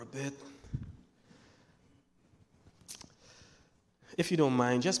bit. If you don't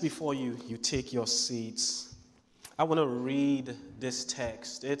mind, just before you take your seats, I want to read this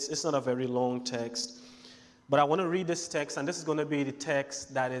text. It's not a very long text, but I want to read this text, and this is going to be the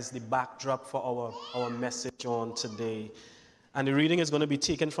text that is the backdrop for our message on today. And the reading is going to be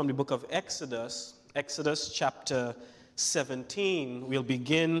taken from the book of Exodus, Exodus chapter 17. We'll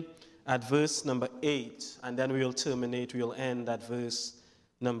begin at verse number 8, and then we'll end at verse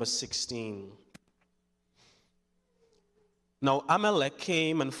number 16. Now Amalek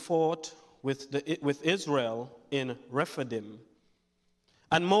came and fought with Israel in Rephidim.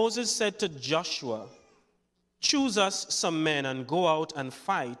 And Moses said to Joshua, "Choose us some men and go out and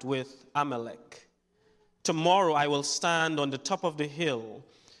fight with Amalek. Tomorrow I will stand on the top of the hill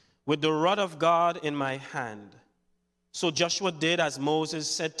with the rod of God in my hand." So Joshua did as Moses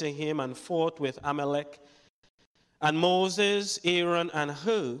said to him and fought with Amalek. And Moses, Aaron, and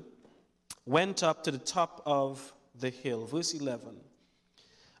Hur went up to the top of the hill. Verse 11.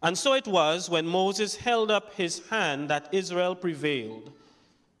 And so it was when Moses held up his hand that Israel prevailed,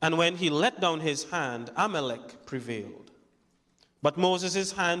 and when he let down his hand, Amalek prevailed. But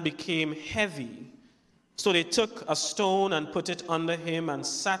Moses' hand became heavy, so they took a stone and put it under him and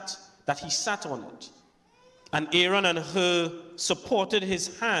he sat on it. And Aaron and Hur supported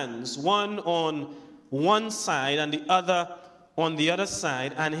his hands, one on one side and the other on the other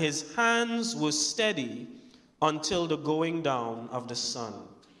side, and his hands were steady until the going down of the sun.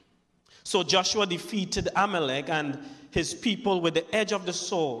 So Joshua defeated Amalek and his people with the edge of the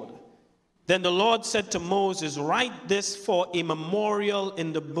sword. Then the Lord said to Moses, "Write this for a memorial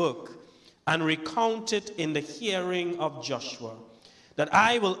in the book and recount it in the hearing of Joshua, that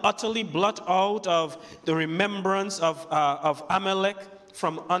I will utterly blot out of the remembrance of Amalek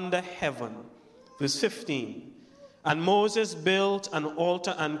from under heaven." Verse 15. And Moses built an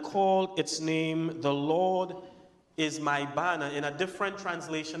altar and called its name, "The Lord is my banner." In a different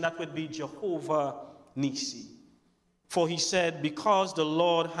translation, that would be Jehovah Nisi. For he said, because the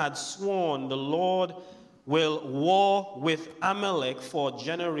Lord had sworn, the Lord will war with Amalek for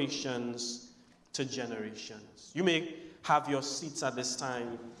generations to generations. You may have your seats at this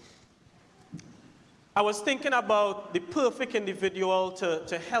time. I was thinking about the perfect individual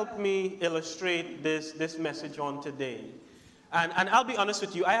to help me illustrate this message on today. And I'll be honest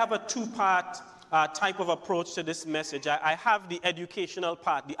with you, I have a two-part type of approach to this message. I have the educational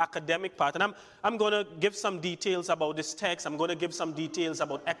part, the academic part, and I'm going to give some details about this text. I'm going to give some details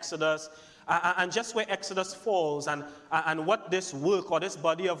about Exodus, and just where Exodus falls, and what this work or this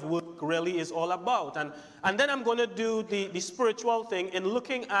body of work really is all about. And then I'm going to do the spiritual thing in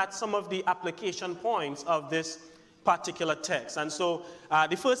looking at some of the application points of this particular text. And so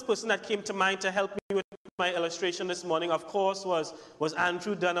the first person that came to mind to help me with my illustration this morning, of course, was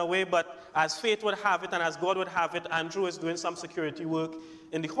Andrew Dunaway, but as fate would have it and as God would have it, Andrew is doing some security work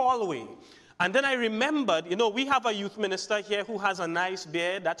in the hallway. And then I remembered, we have a youth minister here who has a nice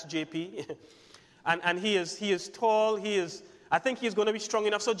beard. That's JP. and he is tall. I think he's going to be strong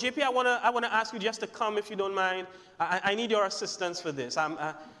enough. So JP, I want to ask you just to come if you don't mind. I need your assistance for this.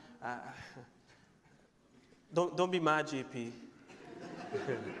 Don't be mad, JP.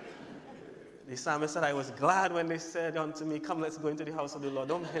 The psalmist said, "I was glad when they said unto me, 'Come, let's go into the house of the Lord.'"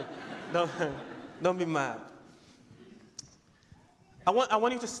 Don't be mad. I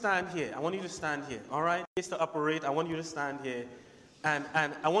want you to stand here. All right? It's to operate. I want you to stand here, and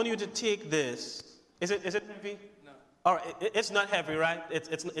I want you to take this. Is it heavy? No. All right. It's not heavy, right?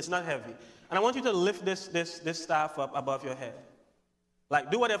 It's not heavy. And I want you to lift this staff up above your head.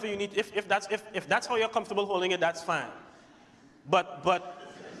 Like, do whatever you need. If that's how you're comfortable holding it, that's fine. But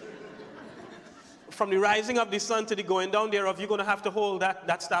from the rising of the sun to the going down thereof, you're going to have to hold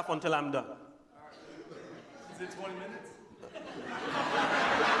that staff until I'm done. Is it 20 minutes?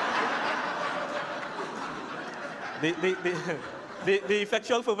 The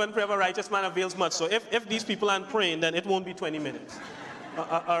effectual fervent prayer of a righteous man avails much. So if these people aren't praying, then it won't be 20 minutes.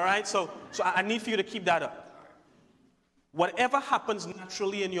 All right? So I need for you to keep that up. Whatever happens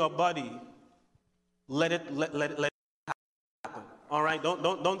naturally in your body, let it happen. All right?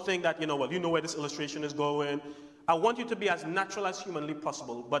 Don't think that, you know where this illustration is going. I want you to be as natural as humanly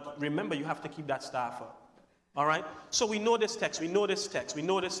possible. But remember, you have to keep that staff up. All right? So we know this text.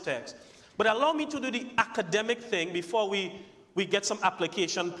 But allow me to do the academic thing before we get some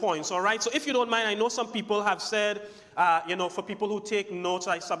application points, all right? So if you don't mind, I know some people have said, for people who take notes,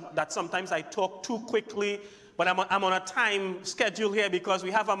 that sometimes I talk too quickly, but I'm on a time schedule here because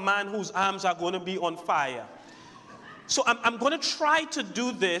we have a man whose arms are going to be on fire. So I'm going to try to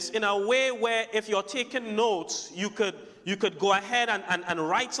do this in a way where if you're taking notes, you could go ahead and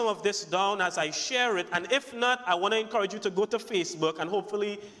write some of this down as I share it. And if not, I want to encourage you to go to Facebook, and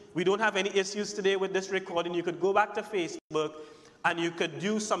hopefully we don't have any issues today with this recording. You could go back to Facebook and you could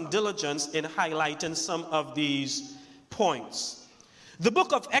do some diligence in highlighting some of these points. The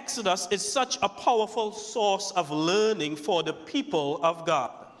book of Exodus is such a powerful source of learning for the people of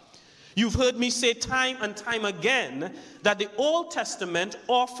God. You've heard me say time and time again that the Old Testament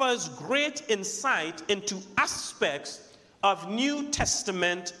offers great insight into aspects of New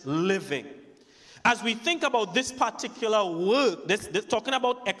Testament living. As we think about this particular work, this talking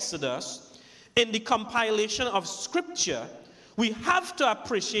about Exodus, in the compilation of Scripture, we have to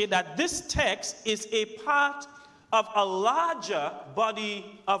appreciate that this text is a part of a larger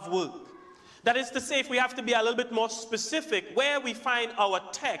body of work. That is to say, if we have to be a little bit more specific, where we find our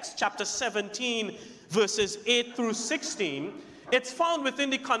text, chapter 17, verses 8 through 16, it's found within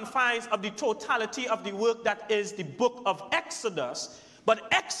the confines of the totality of the work that is the book of Exodus. But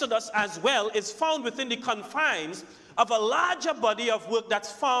Exodus as well is found within the confines of a larger body of work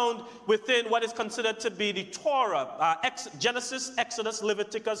that's found within what is considered to be the Torah, Genesis, Exodus,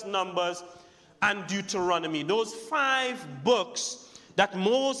 Leviticus, Numbers, and Deuteronomy. Those 5 books that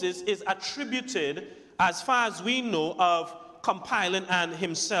Moses is attributed, as far as we know, of compiling and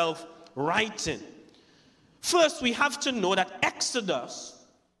himself writing. First, we have to know that Exodus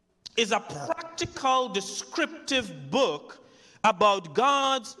is a practical, descriptive book about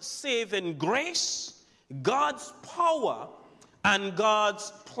God's saving grace, God's power, and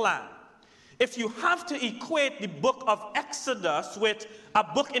God's plan. If you have to equate the book of Exodus with a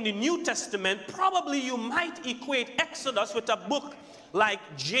book in the New Testament, probably you might equate Exodus with a book like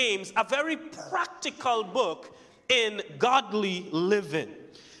James, a very practical book in godly living.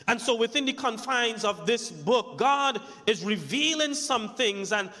 And so within the confines of this book, God is revealing some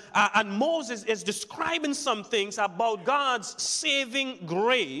things, and Moses is describing some things about God's saving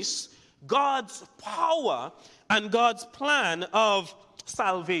grace, God's power, and God's plan of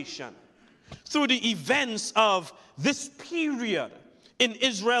salvation. Through the events of this period in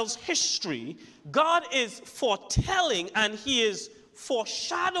Israel's history, God is foretelling and he is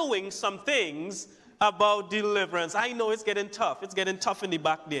foreshadowing some things about deliverance. I know it's getting tough. It's getting tough in the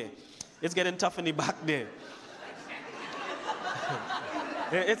back there. It's getting tough in the back there.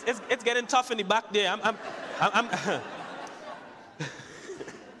 It's getting tough in the back there. I'm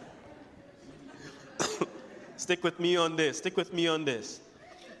Stick with me on this. Stick with me on this.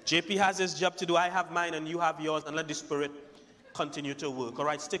 JP has his job to do. I have mine and you have yours, and let the Spirit continue to work. All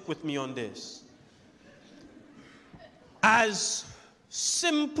right, stick with me on this. As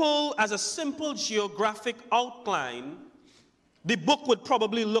a simple geographic outline, the book would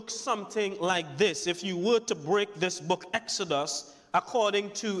probably look something like this. If you were to break this book, Exodus,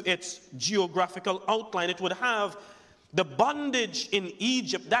 according to its geographical outline, it would have the bondage in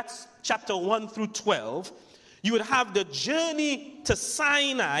Egypt. That's chapter 1 through 12. You would have the journey to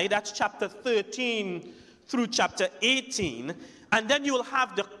Sinai. That's chapter 13 through chapter 18. And then you will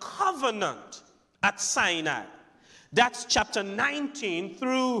have the covenant at Sinai. That's chapter 19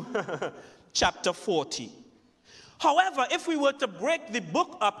 through chapter 40. However, if we were to break the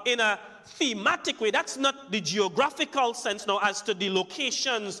book up in a thematic way, that's not the geographical sense now as to the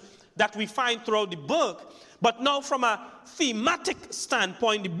locations that we find throughout the book, but now from a thematic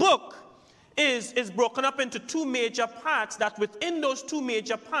standpoint, the book is broken up into 2 major parts that within those 2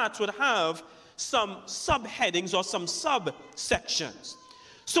 major parts would have some subheadings or some subsections.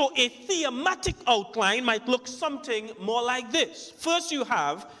 So a thematic outline might look something more like this. First you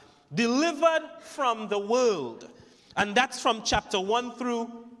have delivered from the world, and that's from chapter 1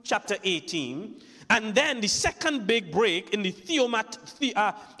 through chapter 18. And then the second big break in the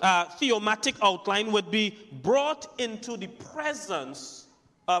thematic outline would be brought into the presence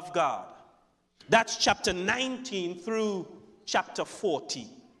of God. That's chapter 19 through chapter 40.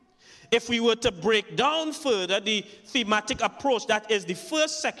 If we were to break down further the thematic approach, that is the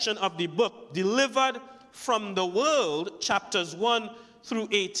first section of the book, delivered from the world, chapters 1 through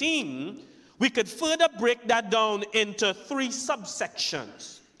 18, we could further break that down into 3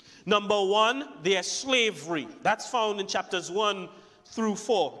 subsections. Number 1, their slavery. That's found in chapters 1 through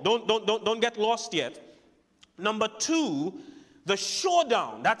 4. Don't get lost yet. Number 2, the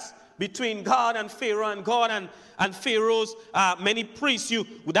showdown. That's between God and Pharaoh, and God and Pharaoh's many priests.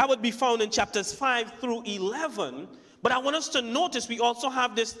 That would be found in chapters 5 through 11. But I want us to notice we also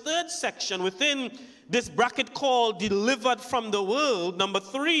have this third section within this bracket called delivered from the world. Number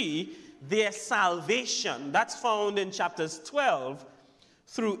 3, their salvation. That's found in chapters 12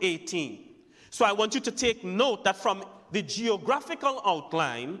 through 18. So I want you to take note that from the geographical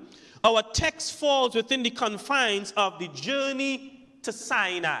outline, Our text falls within the confines of the journey to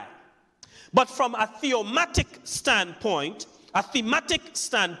Sinai. But from a thematic standpoint,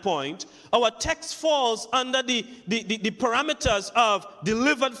 our text falls under the parameters of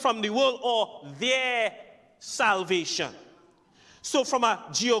delivered from the world or their salvation. So from a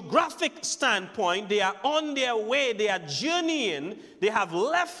geographic standpoint, they are on their way, they are journeying, they have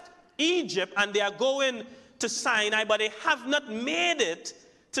left Egypt and they are going to Sinai, but they have not made it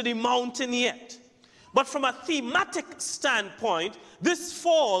to the mountain yet. But from a thematic standpoint,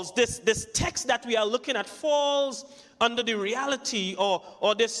 this text that we are looking at falls under the reality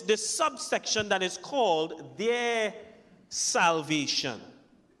or this subsection that is called their salvation.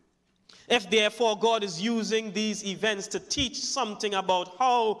 If therefore God is using these events to teach something about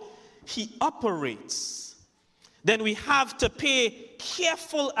how he operates, then we have to pay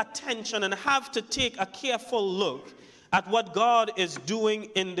careful attention and have to take a careful look at what God is doing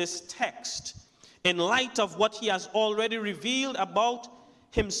in this text in light of what he has already revealed about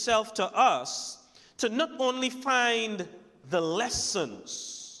himself to us, to not only find the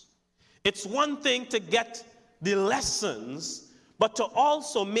lessons. It's one thing to get the lessons, but to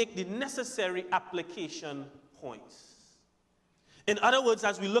also make the necessary application points. In other words,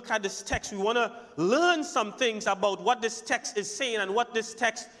 as we look at this text, we want to learn some things about what this text is saying and what this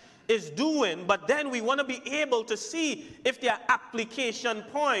text is doing, but then we want to be able to see if there are application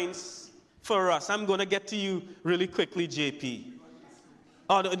points for us. I'm going to get to you really quickly, JP.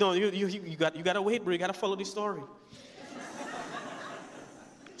 Oh, no, you got to wait, bro. You got to follow the story.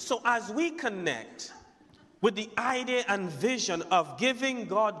 So as we connect with the idea and vision of giving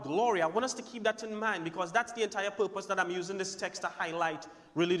God glory, I want us to keep that in mind because that's the entire purpose that I'm using this text to highlight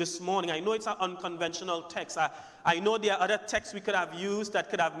really this morning. I know it's an unconventional text. I know there are other texts we could have used that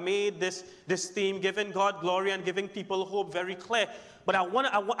could have made this theme, giving God glory and giving people hope, very clear. But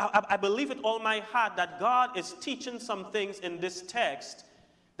I believe with all my heart that God is teaching some things in this text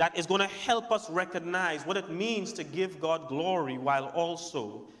that is going to help us recognize what it means to give God glory while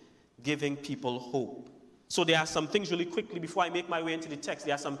also giving people hope. So there are some things really quickly before I make my way into the text.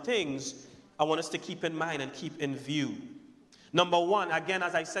 There are some things I want us to keep in mind and keep in view. Number one, again,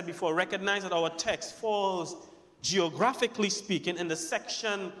 as I said before, recognize that our text falls, geographically speaking, in the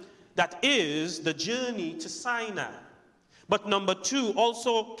section that is the journey to Sinai. But number two,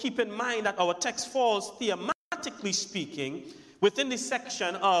 also keep in mind that our text falls, thematically speaking, within the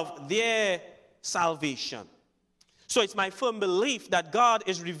section of their salvation. So it's my firm belief that God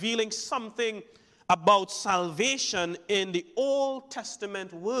is revealing something about salvation in the Old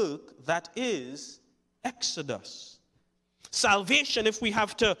Testament work that is Exodus. Salvation, if we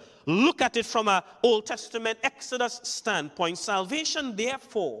have to look at it from an Old Testament Exodus standpoint, salvation,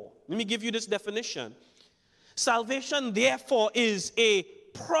 therefore, let me give you this definition. Salvation, therefore, is a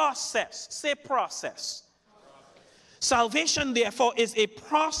process. Say process. Salvation, therefore, is a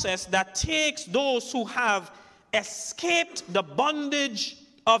process that takes those who have escaped the bondage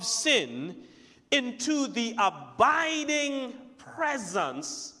of sin into the abiding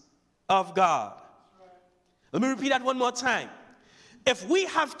presence of God. Let me repeat that one more time. If we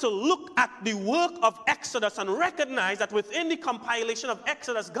have to look at the work of Exodus and recognize that within the compilation of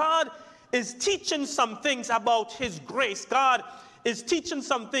Exodus, God is teaching some things about his grace. God is teaching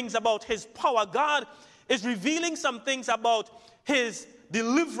some things about his power. God is revealing some things about his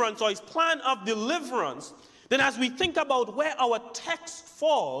deliverance or his plan of deliverance. Then as we think about where our text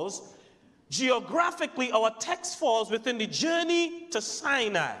falls, geographically, our text falls within the journey to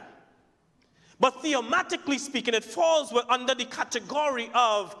Sinai. But thematically speaking, it falls under the category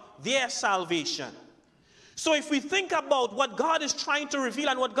of their salvation. So if we think about what God is trying to reveal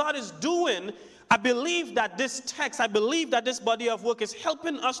and what God is doing, I believe that this text, I believe that this body of work is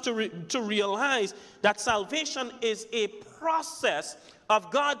helping us to realize that salvation is a process of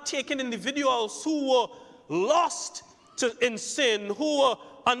God taking individuals who were lost in sin, who were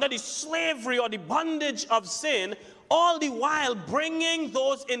under the slavery or the bondage of sin, all the while bringing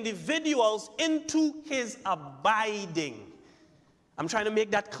those individuals into his abiding. I'm trying to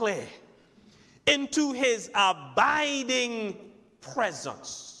make that clear. Into his abiding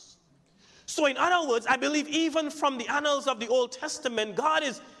presence. So in other words, I believe even from the annals of the Old Testament, God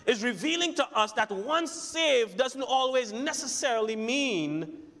is revealing to us that once saved doesn't always necessarily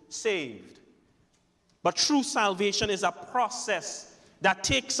mean saved. But true salvation is a process that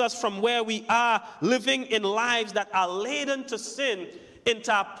takes us from where we are living in lives that are laden to sin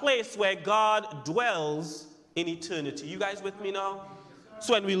into a place where God dwells in eternity. You guys with me now?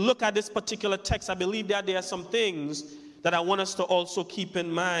 So when we look at this particular text, I believe that there are some things that I want us to also keep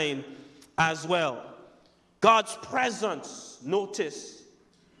in mind as well. God's presence, notice,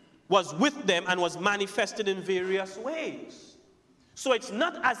 was with them and was manifested in various ways. So it's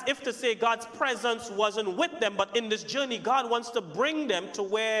not as if to say God's presence wasn't with them, but in this journey, God wants to bring them to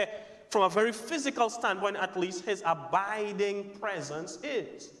where, from a very physical standpoint at least, his abiding presence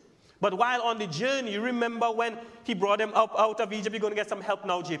is. But while on the journey, you remember when he brought them up out of Egypt? You're going to get some help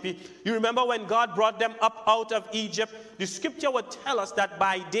now, JP. You remember when God brought them up out of Egypt? The scripture would tell us that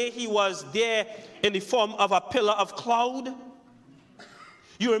by day he was there in the form of a pillar of cloud.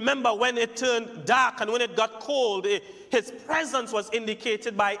 You remember when it turned dark and when it got cold, his presence was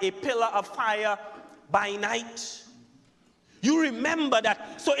indicated by a pillar of fire by night. You remember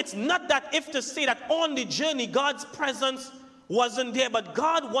that. So it's not that if to say that on the journey God's presence wasn't there, but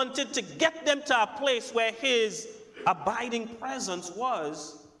God wanted to get them to a place where his abiding presence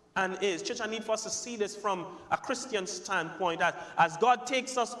was and is. Church, I need for us to see this from a Christian standpoint, that as God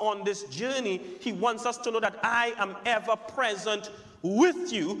takes us on this journey, he wants us to know that I am ever present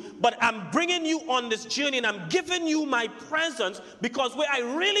with you, but I'm bringing you on this journey and I'm giving you my presence because where I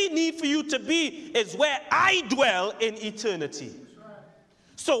really need for you to be is where I dwell in eternity.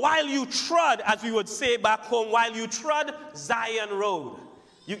 So while you trod, as we would say back home, while you trod Zion Road,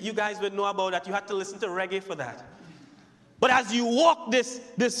 you guys would know about that. You had to listen to reggae for that. But as you walk this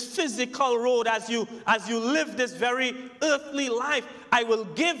physical road, as you live this very earthly life, I will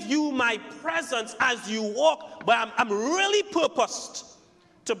give you my presence as you walk, but I'm really purposed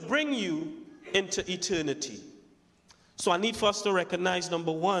to bring you into eternity. So I need for us to recognize,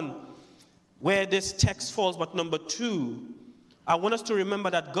 number one, where this text falls, but number two, I want us to remember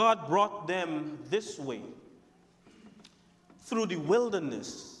that God brought them this way through the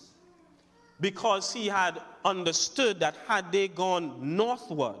wilderness because he had understood that had they gone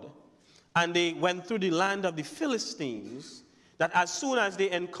northward and they went through the land of the Philistines, that as soon as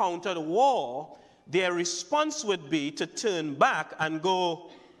they encountered war, their response would be to turn back and go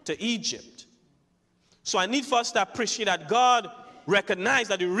to Egypt. So I need for us to appreciate that God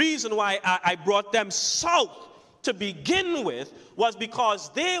recognized that the reason why I brought them south to begin with was because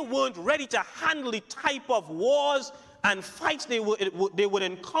they weren't ready to handle the type of wars and fights they would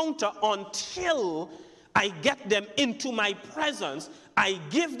encounter until I get them into my presence. I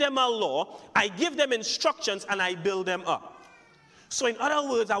give them a law, I give them instructions, and I build them up. So in other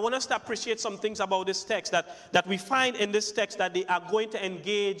words, I want us to appreciate some things about this text, that we find in this text that they are going to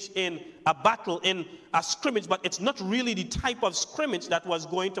engage in a battle, in a scrimmage, but it's not really the type of scrimmage that was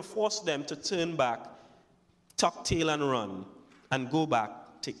going to force them to turn back, tuck tail and run, and go back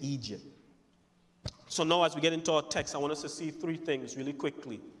to Egypt. So now as we get into our text, I want us to see three things really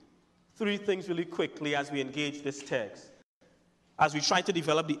quickly. Three things really quickly as we engage this text. As we try to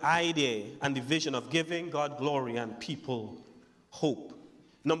develop the idea and the vision of giving God glory and people hope.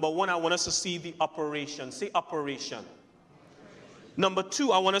 Number one, I want us to see the operation. Say operation. Number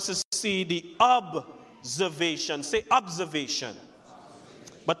two, I want us to see the observation. Say observation.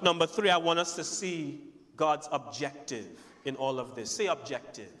 But number three, I want us to see God's objective in all of this. Say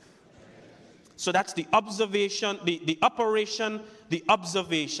objective. So that's the observation, the operation, the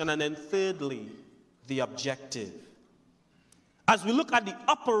observation, and then thirdly, the objective. As we look at the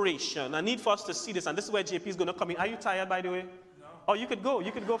operation, I need for us to see this, and this is where JP is going to come in. Are you tired, by the way? No. Oh, you could go.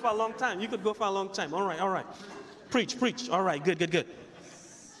 You could go for a long time. You could go for a long time. All right. Preach. All right, good.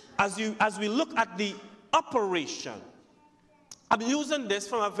 As we look at the operation, I'm using this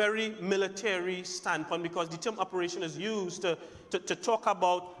from a very military standpoint because the term operation is used to talk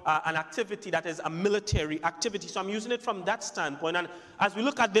about an activity that is a military activity. So I'm using it from that standpoint. And as we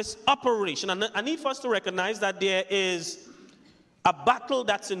look at this operation, and I need for us to recognize that there is a battle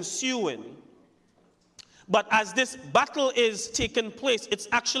that's ensuing. But as this battle is taking place, it's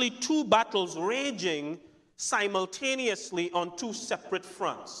actually two battles raging simultaneously on two separate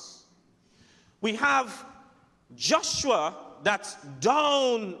fronts. We have Joshua that's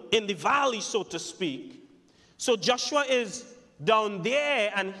down in the valley, so to speak. So Joshua is down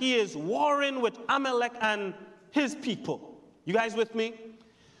there and he is warring with Amalek and his people. You guys with me?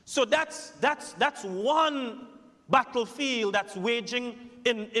 So that's one battlefield that's waging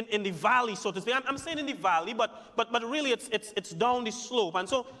in the valley, so to speak. I'm saying in the valley, but really it's down the slope. And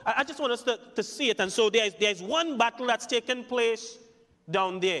so I just want us to see it. And so there's one battle that's taking place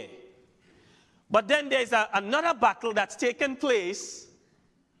down there. But then there's another battle that's taken place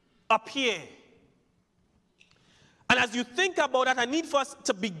up here. And as you think about that, I need for us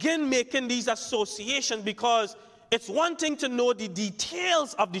to begin making these associations because it's one thing to know the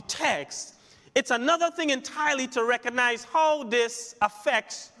details of the text. It's another thing entirely to recognize how this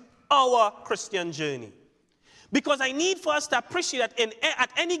affects our Christian journey. Because I need for us to appreciate that at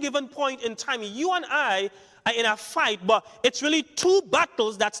any given point in time, you and I in a fight, but it's really two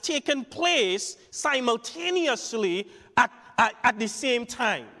battles that's taken place simultaneously at the same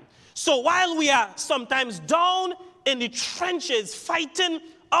time. So while we are sometimes down in the trenches fighting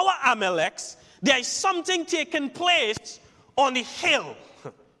our Amaleks, there is something taking place on the hill.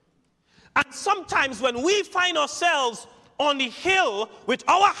 And sometimes when we find ourselves on the hill with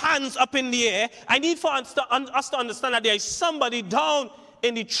our hands up in the air, I need for us to understand that there is somebody down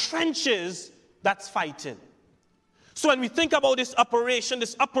in the trenches that's fighting. So when we think about this operation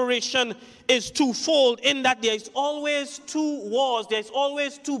is twofold in that there is always two wars, there's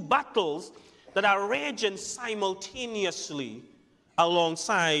always two battles that are raging simultaneously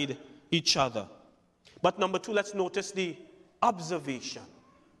alongside each other. But number two, let's notice the observation.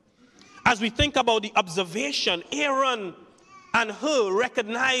 As we think about the observation, Aaron and Hur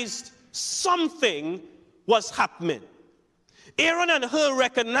recognized something was happening. Aaron and Hur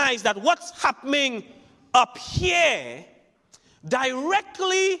recognized that what's happening up here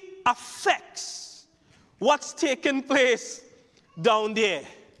directly affects what's taking place down there.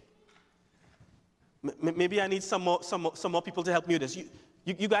 Maybe I need some more people to help me with this.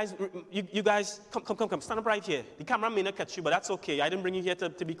 You guys, come, stand up right here. The camera may not catch you, but that's okay. I didn't bring you here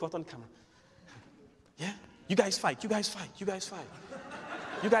to be caught on camera. Yeah? You guys fight.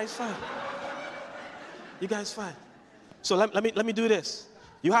 So let me do this.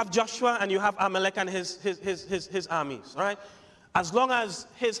 You have Joshua and you have Amalek and his armies, all right? As long as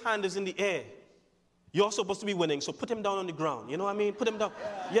his hand is in the air, you're supposed to be winning, so put him down on the ground. You know what I mean? Put him down.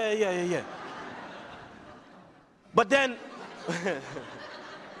 Yeah. But then,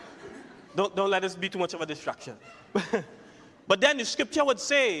 don't let this be too much of a distraction. But then the scripture would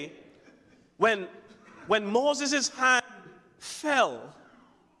say, when Moses' hand fell,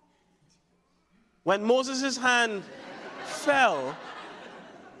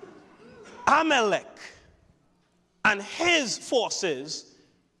 Amalek and his forces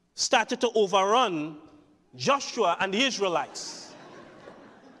started to overrun Joshua and the Israelites.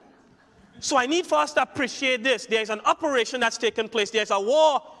 So I need for us to appreciate this. There's an operation that's taking place. There's a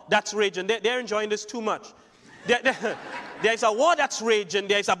war that's raging. They're enjoying this too much. There's a war that's raging.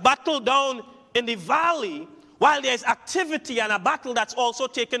 There's a battle down in the valley, while there's activity and a battle that's also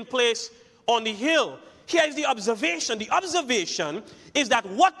taking place on the hill. Here's the observation. The observation is that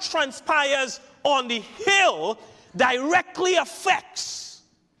what transpires on the hill directly affects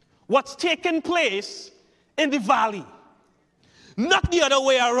what's taking place in the valley. Not the other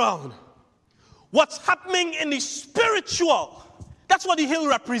way around. What's happening in the spiritual, that's what the hill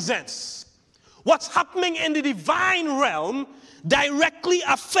represents. What's happening in the divine realm directly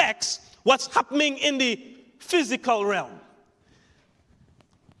affects what's happening in the physical realm.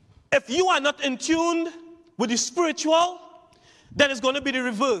 If you are not in tune with the spiritual, then it's going to be the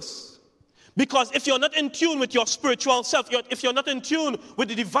reverse. Because if you're not in tune with your spiritual self, if you're not in tune with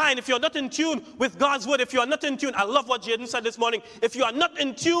the divine, if you're not in tune with God's word, if you're not in tune, I love what Jaden said this morning, if you are not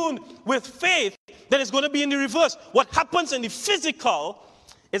in tune with faith, then it's going to be in the reverse. What happens in the physical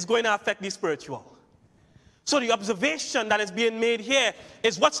is going to affect the spiritual. So the observation that is being made here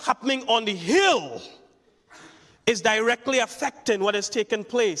is what's happening on the hill is directly affecting what is taking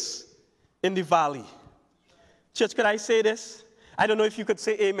place in the valley. Church, could I say this? I don't know if you could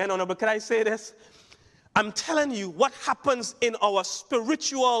say amen or not, but could I say this? I'm telling you, what happens in our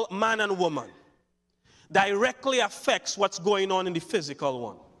spiritual man and woman directly affects what's going on in the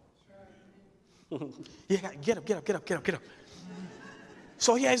physical one. Yeah, get up.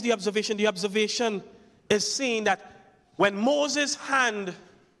 So here's the observation. The observation is seeing that when Moses' hand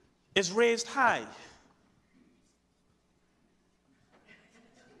is raised high,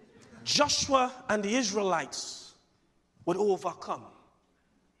 Joshua and the Israelites would overcome.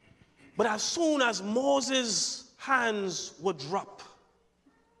 But as soon as Moses' hands would drop,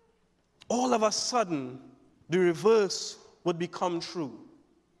 all of a sudden the reverse would become true.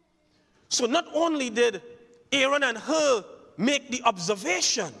 So not only did Aaron and Hur make the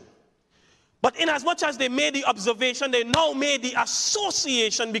observation, but in as much as they made the observation, they now made the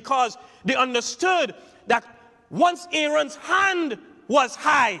association, because they understood that once Aaron's hand was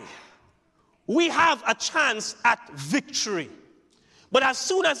high, we have a chance at victory. But as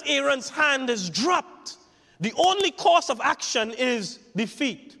soon as Aaron's hand is dropped, the only course of action is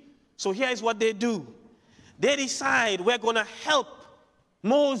defeat. So here's what they do. They decide, we're going to help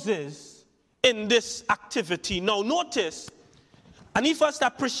Moses in this activity. Now notice, I need for us to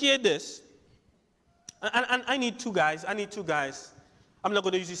appreciate this. And I need two guys. I'm not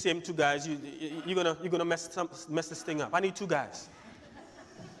going to use the same two guys. You're going to mess this thing up. I need two guys.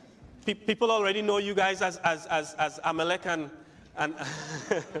 People already know you guys as Amalek and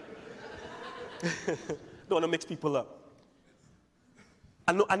don't want to mix people up.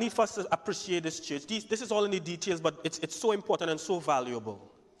 I need for us to appreciate this church. This is all in the details, but it's so important and so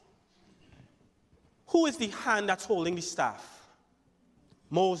valuable. Who is the hand that's holding the staff?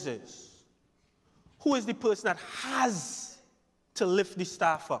 Moses. Who is the person that has to lift the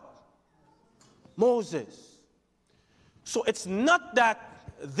staff up? Moses. So it's not that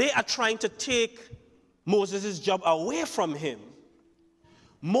they are trying to take Moses' job away from him.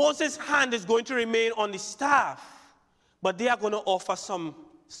 Moses' hand is going to remain on the staff, but they are going to offer some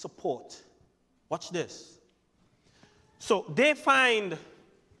support. Watch this. So they find,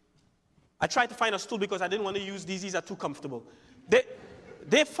 I tried to find a stool because I didn't want to use these are too comfortable.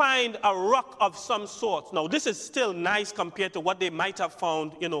 They find a rock of some sort. Now this is still nice compared to what they might have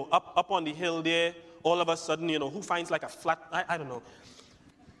found, up on the hill there. All of a sudden, who finds like a flat, I don't know.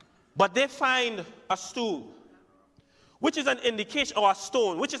 But they find a stool, which is an indication, or a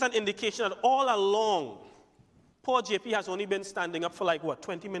stone, which is an indication that all along, poor JP has only been standing up for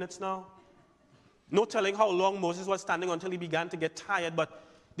 20 minutes now? No telling how long Moses was standing until he began to get tired, but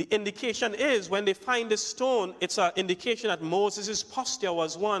the indication is when they find this stone, it's an indication that Moses' posture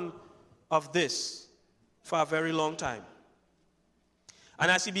was one of this for a very long time. And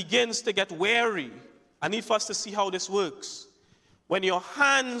as he begins to get weary, I need for us to see how this works. When your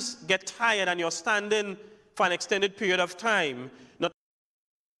hands get tired and you're standing for an extended period of time, not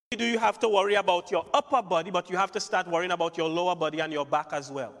only do you have to worry about your upper body, but you have to start worrying about your lower body and your back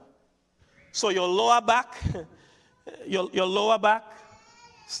as well. So your lower back, your lower back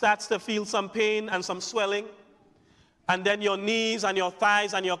starts to feel some pain and some swelling. And then your knees and your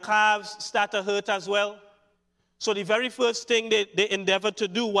thighs and your calves start to hurt as well. So the very first thing they endeavored to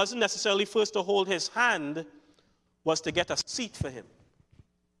do wasn't necessarily first to hold his hand, was to get a seat for him.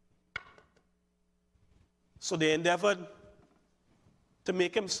 So they endeavored to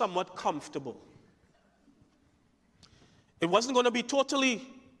make him somewhat comfortable. It wasn't going to be totally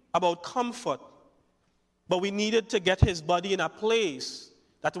about comfort, but we needed to get his body in a place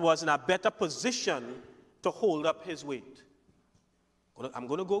that was in a better position to hold up his weight. I'm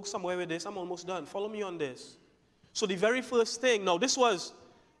going to go somewhere with this. I'm almost done. Follow me on this. So the very first thing, now this was,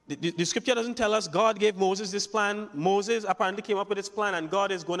 the scripture doesn't tell us God gave Moses this plan. Moses apparently came up with this plan and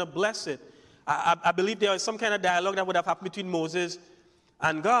God is going to bless it. I believe there was some kind of dialogue that would have happened between Moses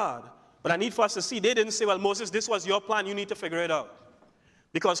and God. But I need for us to see, they didn't say, well, Moses, this was your plan, you need to figure it out.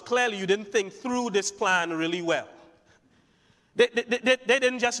 Because clearly you didn't think through this plan really well. They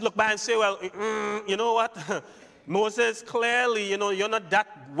didn't just look by and say, well, you know what? Moses, clearly, you're not that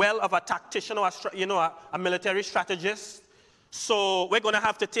well of a tactician or a military strategist. So we're going to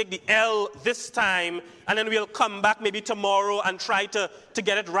have to take the L this time, and then we'll come back maybe tomorrow and try to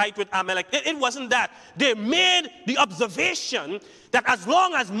get it right with Amalek. It wasn't that. They made the observation that as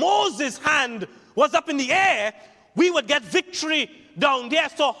long as Moses' hand was up in the air, we would get victory down there.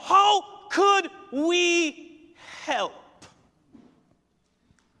 So how could we help?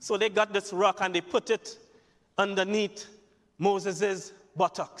 So they got this rock and they put it underneath Moses'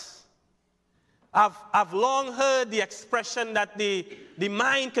 buttocks. I've long heard the expression that the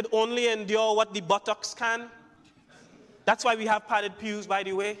mind could only endure what the buttocks can. That's why we have padded pews, by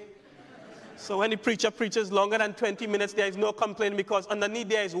the way. So when the preacher preaches longer than 20 minutes, there is no complaint because underneath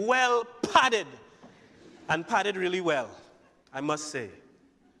there is well padded. And padded really well, I must say.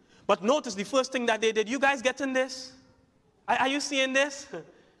 But notice the first thing that they did. You guys getting this? Are you seeing this?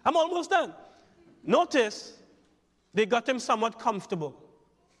 I'm almost done. Notice they got him somewhat comfortable.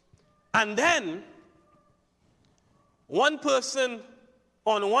 And then one person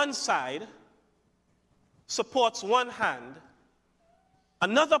on one side supports one hand,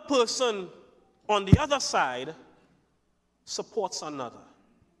 another person on the other side supports another.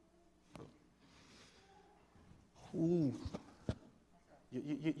 Ooh.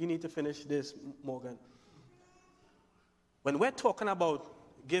 You need to finish this, Morgan. When we're talking about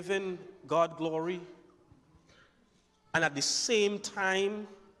giving God glory and at the same time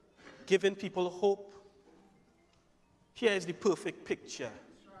giving people hope, here is the perfect picture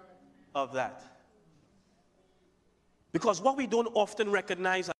of that. Because what we don't often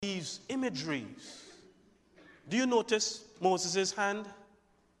recognize are these imageries. Do you notice Moses' hand?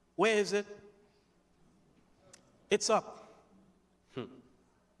 Where is it? It's up. You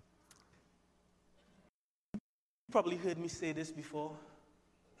probably heard me say this before.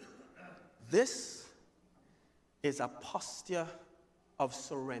 This is a posture of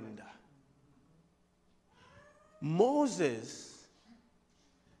surrender. Moses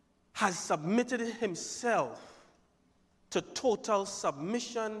has submitted himself to total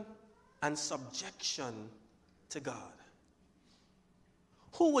submission and subjection to God.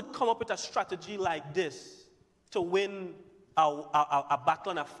 Who would come up with a strategy like this to win a battle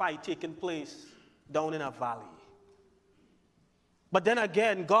and a fight taking place down in a valley. But then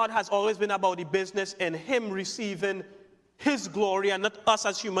again, God has always been about the business in him receiving his glory and not us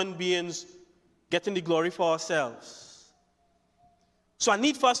as human beings getting the glory for ourselves. So I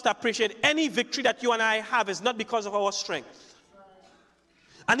need for us to appreciate any victory that you and I have is not because of our strength.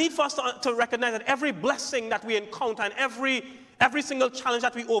 I need for us to recognize that every blessing that we encounter and every single challenge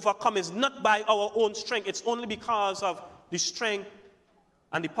that we overcome is not by our own strength. It's only because of the strength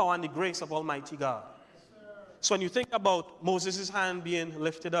and the power and the grace of Almighty God. So when you think about Moses' hand being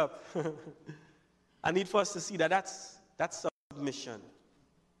lifted up, I need for us to see that that's submission.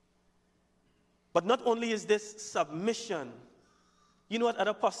 But not only is this submission, you know what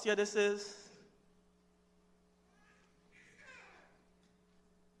other posture this is?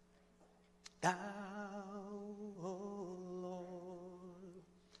 Thou, O Lord,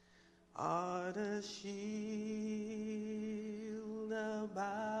 art a shield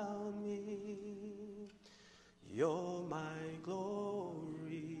about me. You're my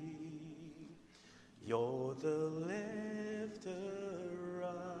glory. You're the lifter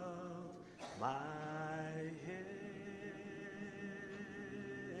of my head.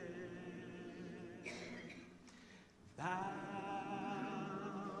 Thou,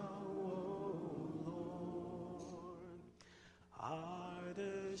 O Lord, art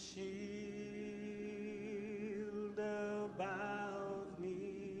a shield about me.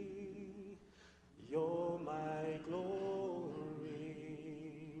 You're my glory.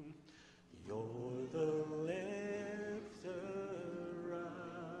 You're the lifter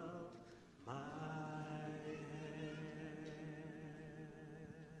of my head.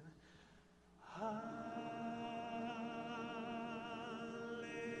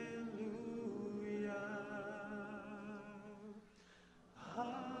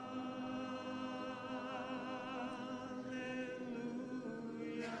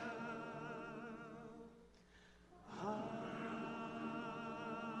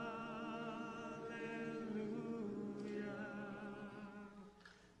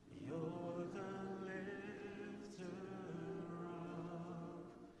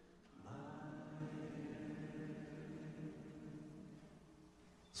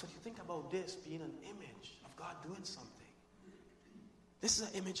 So you think about this being an image of God doing something. This is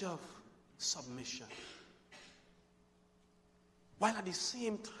an image of submission. While at the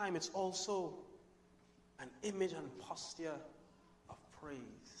same time, it's also an image and posture of praise.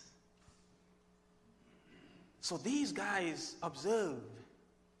 So these guys observed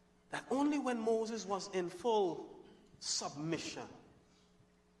that only when Moses was in full submission,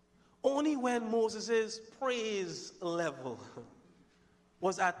 only when Moses' praise level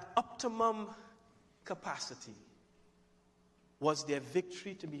was at optimum capacity, was there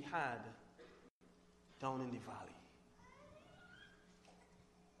victory to be had down in the valley.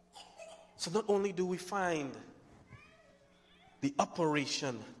 So not only do we find the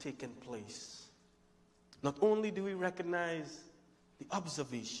operation taking place, not only do we recognize the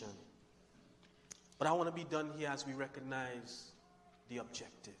observation, but I want to be done here as we recognize the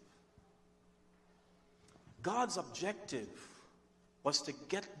objective. God's objective was to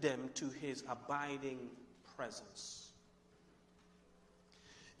get them to his abiding presence.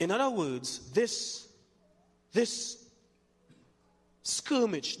 In other words, this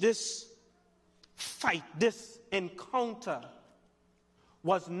skirmish, this fight, this encounter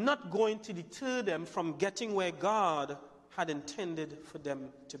was not going to deter them from getting where God had intended for them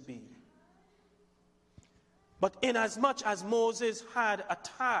to be. But inasmuch as Moses had a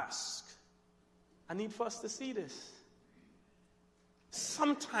task, I need for us to see this.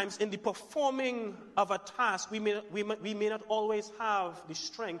 Sometimes in the performing of a task, we may not always have the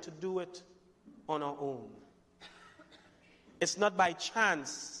strength to do it on our own. It's not by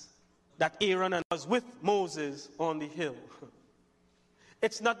chance that Aaron was with Moses on the hill.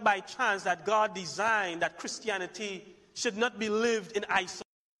 It's not by chance that God designed that Christianity should not be lived in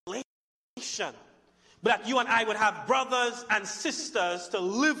isolation, but that you and I would have brothers and sisters to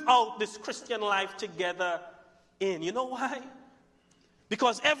live out this Christian life together in. You know why?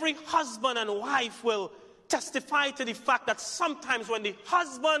 Because every husband and wife will testify to the fact that sometimes when the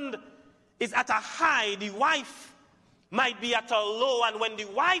husband is at a high, the wife might be at a low. And when the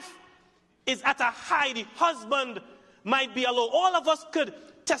wife is at a high, the husband might be a low. All of us could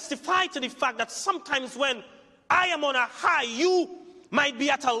testify to the fact that sometimes when I am on a high, you might be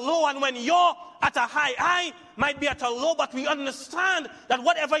at a low. And when you're at a high, I might be at a low. But we understand that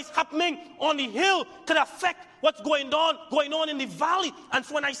whatever is happening on the hill could affect what's going on in the valley. And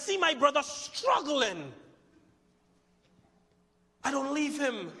so when I see my brother struggling, I don't leave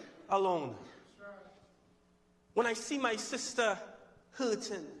him alone. When I see my sister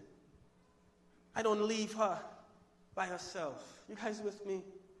hurting, I don't leave her by herself. You guys with me?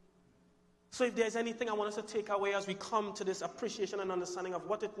 So if there's anything I want us to take away as we come to this appreciation and understanding of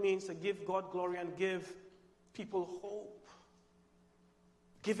what it means to give God glory and give people hope.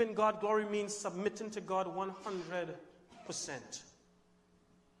 Giving God glory means submitting to God 100%.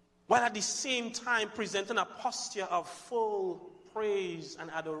 While at the same time presenting a posture of full praise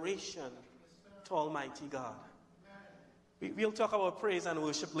and adoration to Almighty God. We'll talk about praise and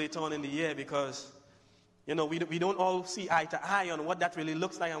worship later on in the year because, we don't all see eye to eye on what that really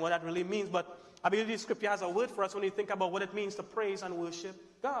looks like and what that really means. But I believe the scripture has a word for us when you think about what it means to praise and worship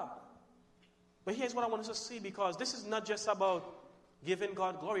God. But here's what I want us to see, because this is not just about giving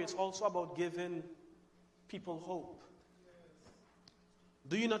God glory. It's also about giving people hope.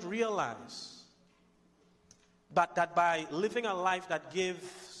 Do you not realize that by living a life that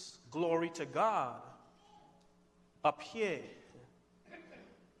gives glory to God up here,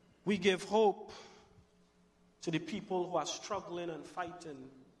 we give hope to the people who are struggling and fighting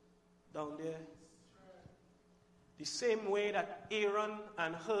down there? The same way that Aaron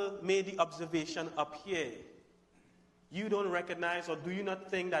and Hur made the observation up here, you don't recognize, or do you not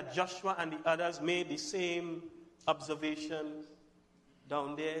think that Joshua and the others made the same observation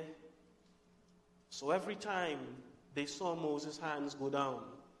down there? So every time they saw Moses' hands go down,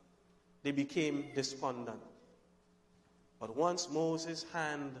 they became despondent. But once Moses'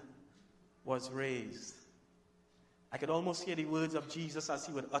 hand was raised, I could almost hear the words of Jesus as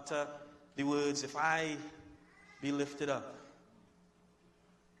he would utter the words, "If I be lifted up."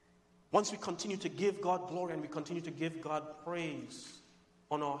 Once we continue to give God glory and we continue to give God praise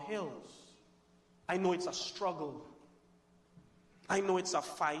on our hills, I know it's a struggle. I know it's a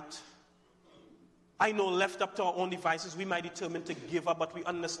fight. I know left up to our own devices, we might determine to give up, but we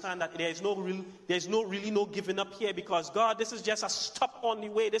understand that there's really no giving up here, because God, this is just a stop on the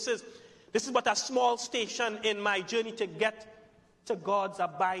way. This is but a small station in my journey to get to God's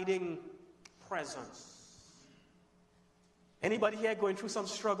abiding presence. Anybody here going through some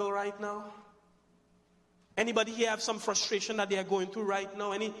struggle right now? Anybody here have some frustration that they are going through right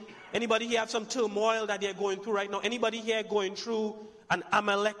now? Anybody here have some turmoil that they are going through right now? Anybody here going through an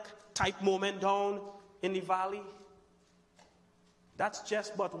Amalek type moment down in the valley? That's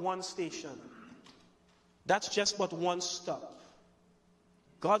just but one station. That's just but one stop.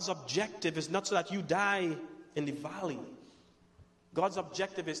 God's objective is not so that you die in the valley. God's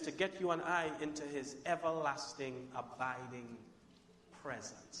objective is to get you and I into his everlasting, abiding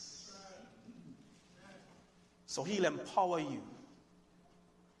presence. So he'll empower you.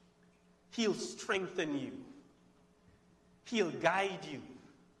 He'll strengthen you. He'll guide you.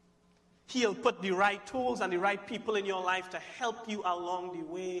 He'll put the right tools and the right people in your life to help you along the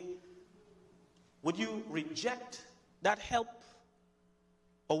way. Would you reject that help?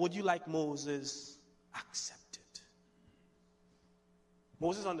 Or would you, like Moses, accept it?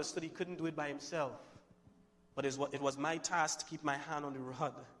 Moses understood he couldn't do it by himself. But it was my task to keep my hand on the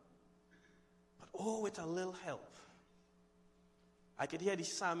rod. But with a little help. I could hear the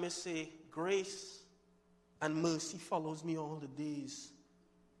psalmist say, "Grace and mercy follows me all the days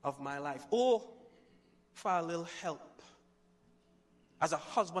of my life." Oh, for a little help. As a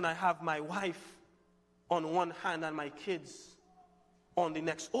husband, I have my wife on one hand and my kids on the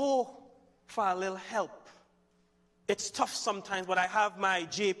next. Oh, for a little help. It's tough sometimes, but I have my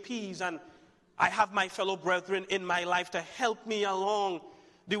JPs and I have my fellow brethren in my life to help me along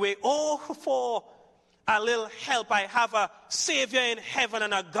the way. Oh, for a little help. I have a Savior in heaven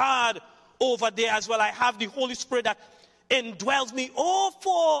and a God over there as well. I have the Holy Spirit that indwells me. Oh,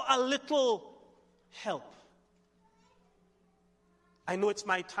 for a little help. I know it's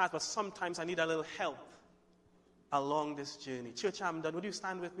my task, but sometimes I need a little help along this journey. Church, I'm done. Would you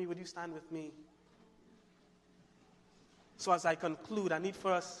stand with me? Would you stand with me? So as I conclude, I need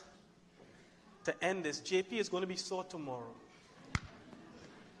for us to end this. JP is going to be sore tomorrow.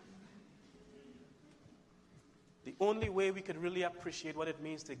 The only way we could really appreciate what it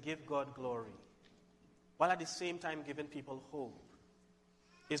means to give God glory, while at the same time giving people hope,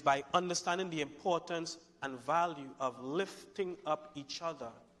 is by understanding the importance and value of lifting up each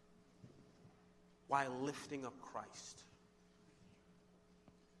other while lifting up Christ.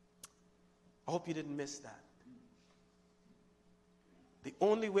 I hope you didn't miss that. The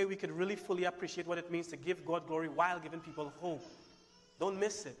only way we could really fully appreciate what it means to give God glory while giving people hope. Don't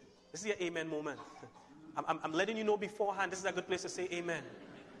miss it. This is your amen moment. I'm letting you know beforehand, this is a good place to say amen.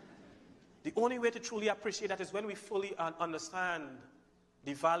 The only way to truly appreciate that is when we fully understand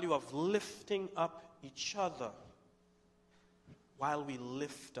the value of lifting up each other while we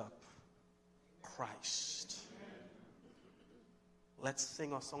lift up Christ. let's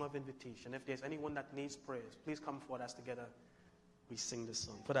sing our song of invitation. If there's anyone that needs prayers, please come forward as together we sing this song. For that